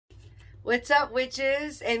What's up,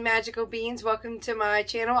 witches and magical beings? Welcome to my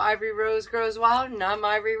channel, Ivoryrosegrowswild, and I'm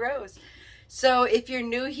Ivory Rose. So if you're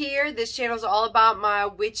new here, this channel is all about my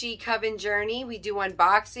witchy coven journey. We do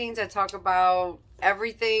unboxings. I talk about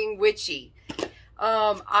everything witchy.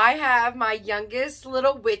 I have my youngest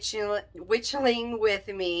little witchling with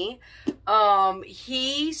me.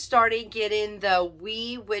 He started getting the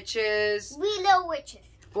Wee Witches. Wee Little Witches.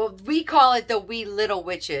 Well, we call it the Wee Little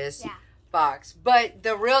Witches. Yeah. Box, but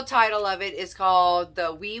the real title of it is called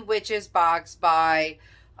the Wee Witches box by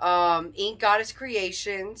Ink Goddess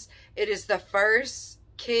Creations. It is the first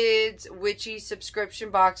kids witchy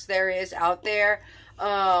subscription box there is out there.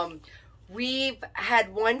 We've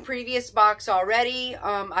had one previous box already.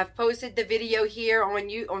 I've posted the video here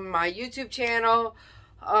on my YouTube channel.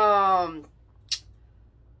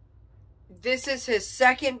 This is his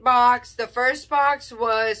second box. The first box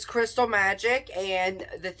was Crystal Magic, and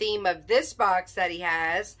the theme of this box that he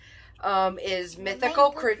has is Mythical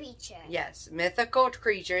Creatures. Yes, Mythical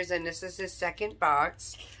Creatures, and this is his second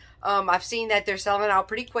box. I've seen that they're selling out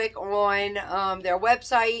pretty quick on their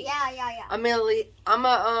website. Yeah. I'm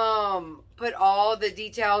gonna put all the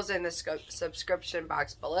details in the subscription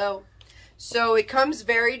box below. So it comes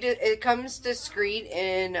discreet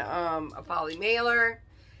in a poly mailer.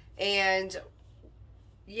 And,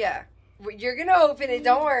 yeah, you're going to open it.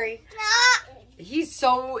 Don't worry. He's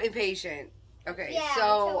so impatient. Okay, yeah,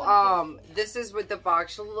 so, this is what the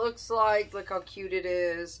box looks like. Look how cute it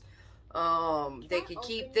is. They can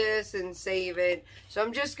keep this and save it. So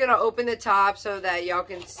I'm just going to open the top so that y'all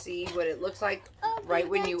can see what it looks like right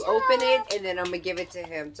when you open it. And then I'm going to give it to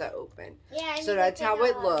him to open. Yeah, so that's how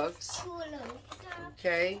it looks.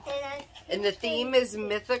 Okay. And the theme is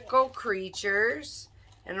Mythical Creatures.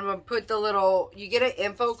 And I'm going to put the little, you get an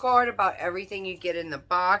info card about everything you get in the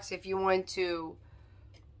box. If you want to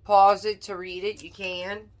pause it to read it, you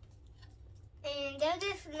can. And there's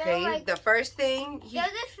this little, okay, like, the first thing. There's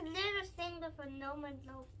this little thing with a gnome and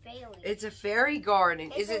no fairy. It's a fairy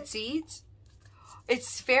garden. Is it seeds?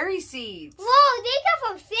 It's fairy seeds. Whoa, these are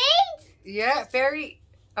from seeds? Yeah,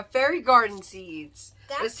 a fairy garden seeds.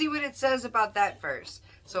 Let's see what it says about that first.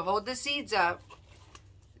 So hold the seeds up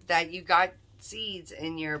that you got. Seeds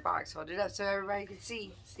in your box. Hold it up so everybody can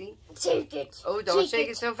see. See? Shake it. Oh, don't shake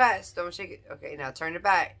it so fast. Don't shake it. Okay, now turn it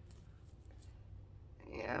back.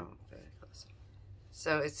 Yeah.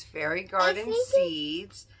 So it's Fairy Garden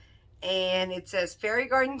Seeds. And it says Fairy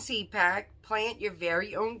Garden Seed Pack. Plant your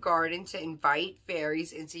very own garden to invite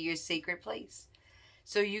fairies into your sacred place.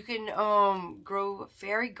 So you can grow a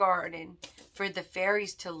fairy garden for the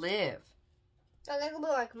fairies to live. So they're going to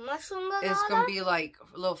be like mushroom banana? It's going to be like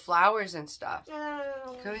little flowers and stuff.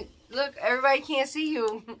 Look, everybody can't see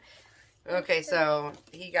you. Okay, so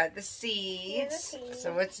he got the seeds.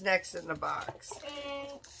 So what's next in the box?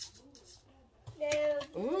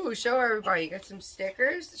 Ooh, show everybody. You got some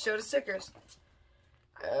stickers? Show the stickers.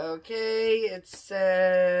 Okay, it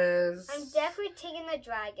says... I'm definitely taking the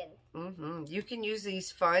dragon. You can use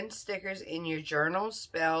these fun stickers in your journal,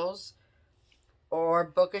 spells, or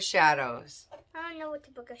Book of Shadows. I don't know what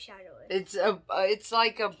the Book of Shadow is. It's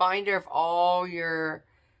like a binder of all your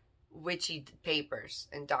witchy papers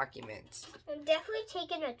and documents. I'm definitely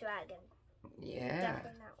taking a dragon. Yeah.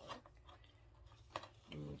 Definitely that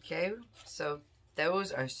one. Okay, so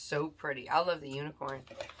those are so pretty. I love the unicorn.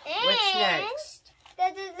 And what's next?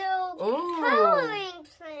 There's a little coloring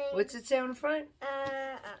thing. What's it say on the front?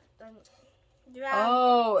 Dragon.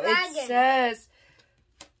 Oh, dragon. It says...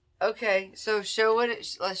 Okay, so show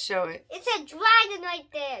it. Let's show it. It's a dragon right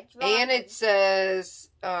there. Dragon. And it says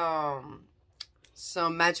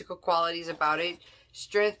some magical qualities about it.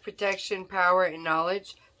 Strength, protection, power, and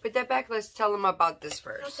knowledge. Put that back. Let's tell them about this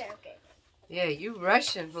first. Okay. Yeah, you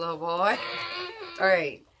Russian, little boy. All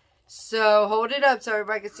right. So hold it up so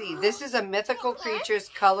everybody can see. This is a Mythical Creatures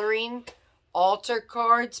coloring altar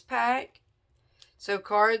cards pack. So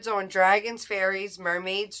cards on dragons, fairies,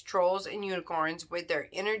 mermaids, trolls, and unicorns with their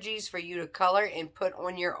energies for you to color and put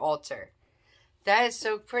on your altar. That is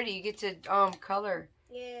so pretty. You get to color.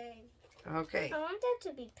 Yay. Okay. I want that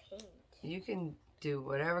to be pink. You can do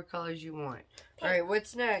whatever colors you want. Pink. All right,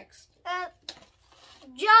 what's next?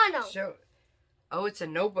 Journal. Oh, it's a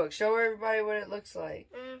notebook. Show everybody what it looks like.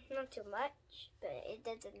 Not too much, but it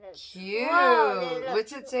doesn't look cute. Whoa,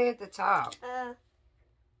 What's it say at the top?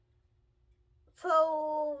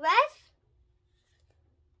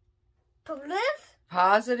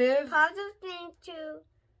 Positive thing to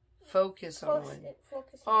focus on.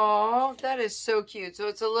 Oh, that is so cute. So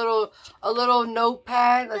it's a little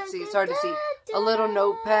notepad. Let's see, it's hard to see. A little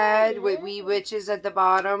notepad with wee witches at the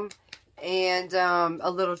bottom, and a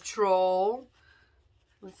little troll.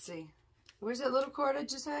 Let's see. Where's that little card I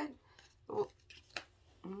just had? Oh.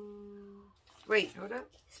 Wait, hold up.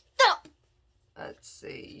 Stop. Let's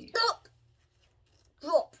see. Stop.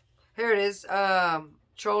 Drop. Here it is.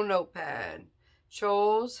 Troll notepad.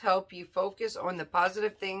 Trolls help you focus on the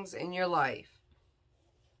positive things in your life.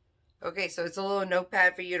 Okay, so it's a little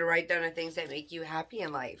notepad for you to write down the things that make you happy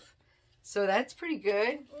in life. So that's pretty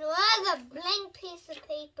good. What a blank piece of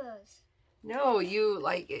papers. No, you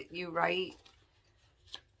like it. You write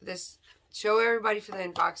this. Show everybody for the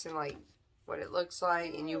unboxing like what it looks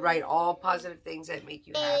like, and you write all positive things that make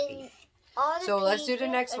you happy. So let's do the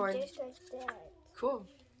next one. Just like that. Cool.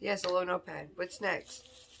 Yes, a little notepad. What's next?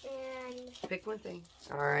 And Pick one thing.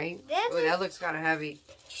 All right. this Oh, that looks kind of heavy.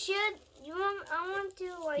 should you want? I want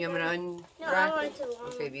to like. You want me to No, I unwrap want it? to.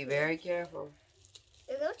 Okay, be very careful.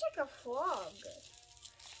 It looks like a frog.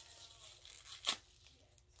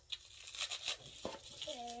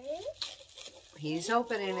 Okay. He's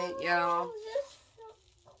opening it, y'all. Oh, this is so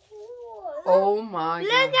cool. Oh my Look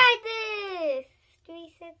god. at this.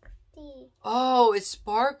 360. Oh, it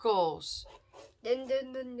sparkles. Dun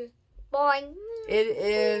dun dun dun. Boing. It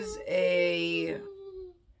is a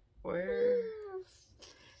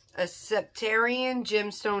a Septarian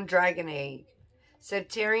gemstone dragon egg.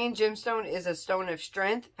 Septarian gemstone is a stone of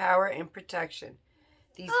strength, power, and protection.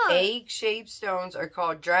 These egg-shaped stones are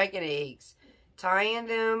called dragon eggs, tying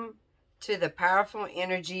them to the powerful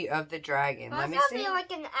energy of the dragon. Let me see. Something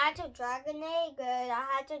like an actual dragon egg. I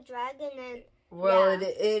had a dragon egg. Well, Yeah.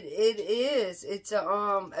 it is. It's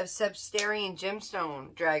a Septarian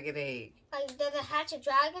gemstone dragon egg. Like, does it hatch a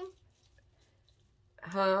dragon?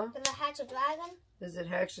 Huh? Does it hatch a dragon? Does it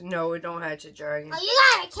hatch? No, it don't hatch a dragon. Oh, you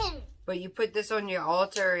got a king. But you put this on your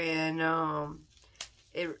altar, and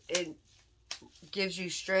it gives you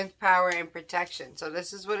strength, power, and protection. So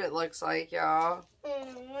this is what it looks like, y'all.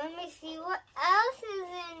 Let me see what else is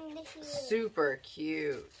in here. Super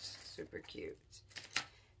cute. Super cute.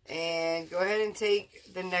 And go ahead and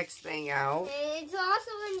take the next thing out. And it's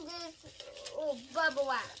also in this bubble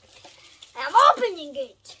wrap. I'm opening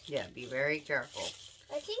it. Yeah, be very careful.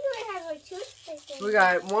 I think we have a toothpaste in We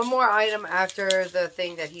got one more item after the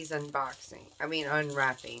thing that he's unboxing. I mean,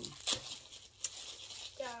 unwrapping.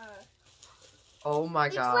 there. Oh my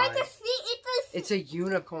It's god. like It's a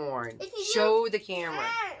unicorn. It's a Show the camera.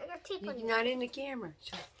 I got tape on You're it. not in the camera.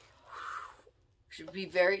 Should be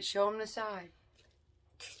very. Show him the side.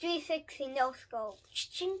 360 no scope.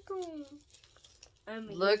 Chinkum.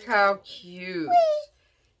 Look how cute.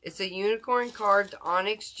 It's a unicorn carved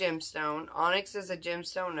onyx gemstone. Onyx is a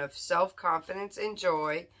gemstone of self-confidence and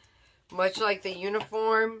joy. Much like the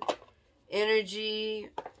unicorn's energy.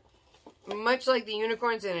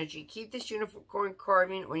 Keep this unicorn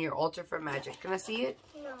carving on your altar for magic. Can I see it?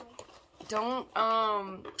 No. Don't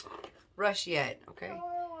rush yet, okay?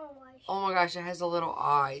 Oh my gosh, it has a little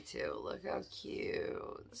eye too. Look how cute.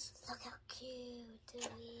 Look how cute.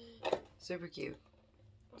 Super cute.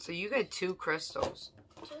 So you got 2 crystals.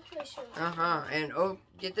 Toothpaste. And oh,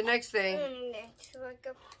 get the next thing. It's like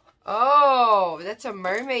a. Oh, that's a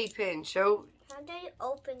mermaid pin. Show How do you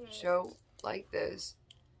open it? like this.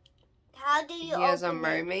 How do you He open has a it?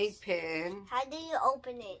 mermaid pin. How do you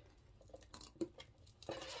open it?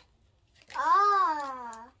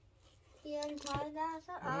 Ah. You untie that?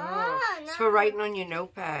 It's for writing on your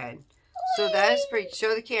notepad. So that's pretty.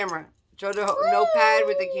 Show the camera. Show the notepad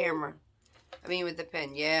with the camera. I mean with the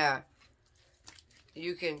pen. Yeah.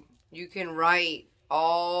 You can write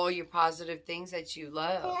all your positive things that you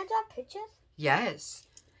love. Can I draw pictures? Yes.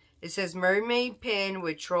 It says mermaid pen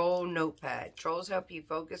with troll notepad. Trolls help you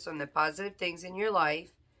focus on the positive things in your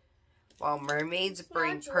life, while mermaids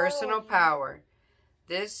bring personal power.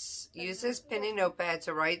 Use this pen and notepad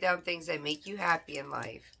to write down things that make you happy in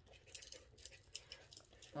life.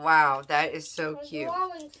 Wow, that is so cute.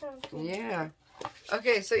 Yeah.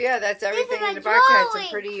 Okay, so yeah, that's everything in the box. I had some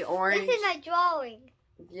pretty orange. This is a drawing.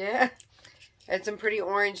 Yeah. Had some pretty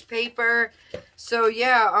orange paper. So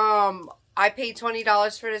yeah, I paid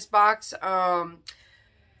 $20 for this box. I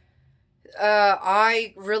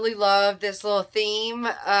really love this little theme.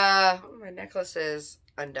 My necklace is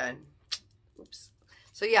undone. Oops.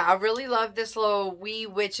 So yeah, I really love this little Wee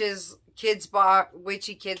Witches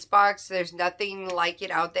Witchy Kids box. There's nothing like it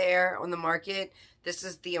out there on the market. This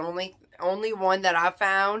is the only one that I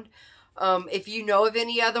found. If you know of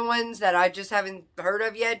any other ones that I just haven't heard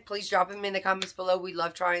of yet, please drop them in the comments below. We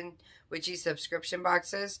love trying Witchy subscription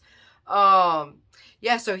boxes.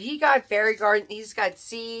 Yeah, so he got fairy garden. He's got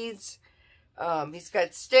seeds. He's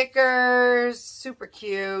got stickers. Super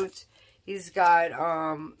cute. He's got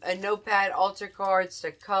a notepad, altar cards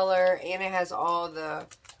to color, and it has all the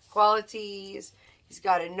qualities. He's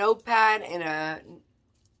got a notepad and a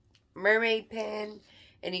mermaid pen.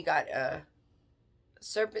 And he got a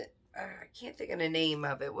serpent. I can't think of the name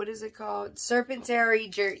of it. What is it called? Serpentine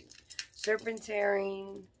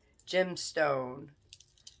gemstone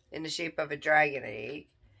in the shape of a dragon egg.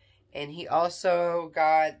 And he also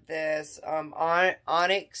got this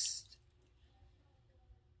onyx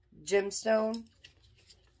gemstone.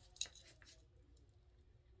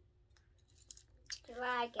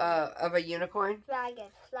 Dragon. Of a unicorn. Dragon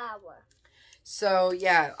flower. So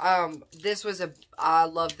yeah, this was I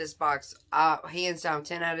love this box. Hands down,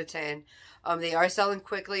 10 out of 10. They are selling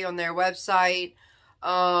quickly on their website.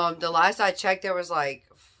 The last I checked, there was like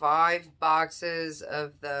 5 boxes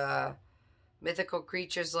of the Mythical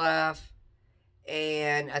Creatures left,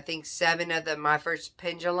 and I think 7 of the My First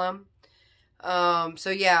Pendulum.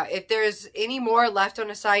 So yeah, if there's any more left on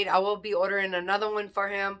the site, I will be ordering another one for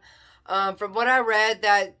him. From what I read,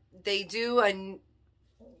 that they do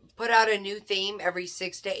put out a new theme every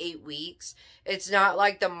 6 to 8 weeks. It's not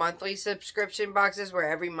like the monthly subscription boxes where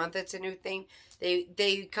every month it's a new theme.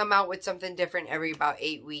 They come out with something different every about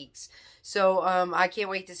 8 weeks. So I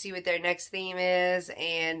can't wait to see what their next theme is,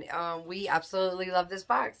 and we absolutely love this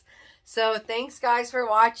box. So thanks guys for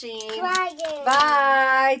watching. Dragon.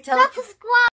 Bye. Tell Subscribe.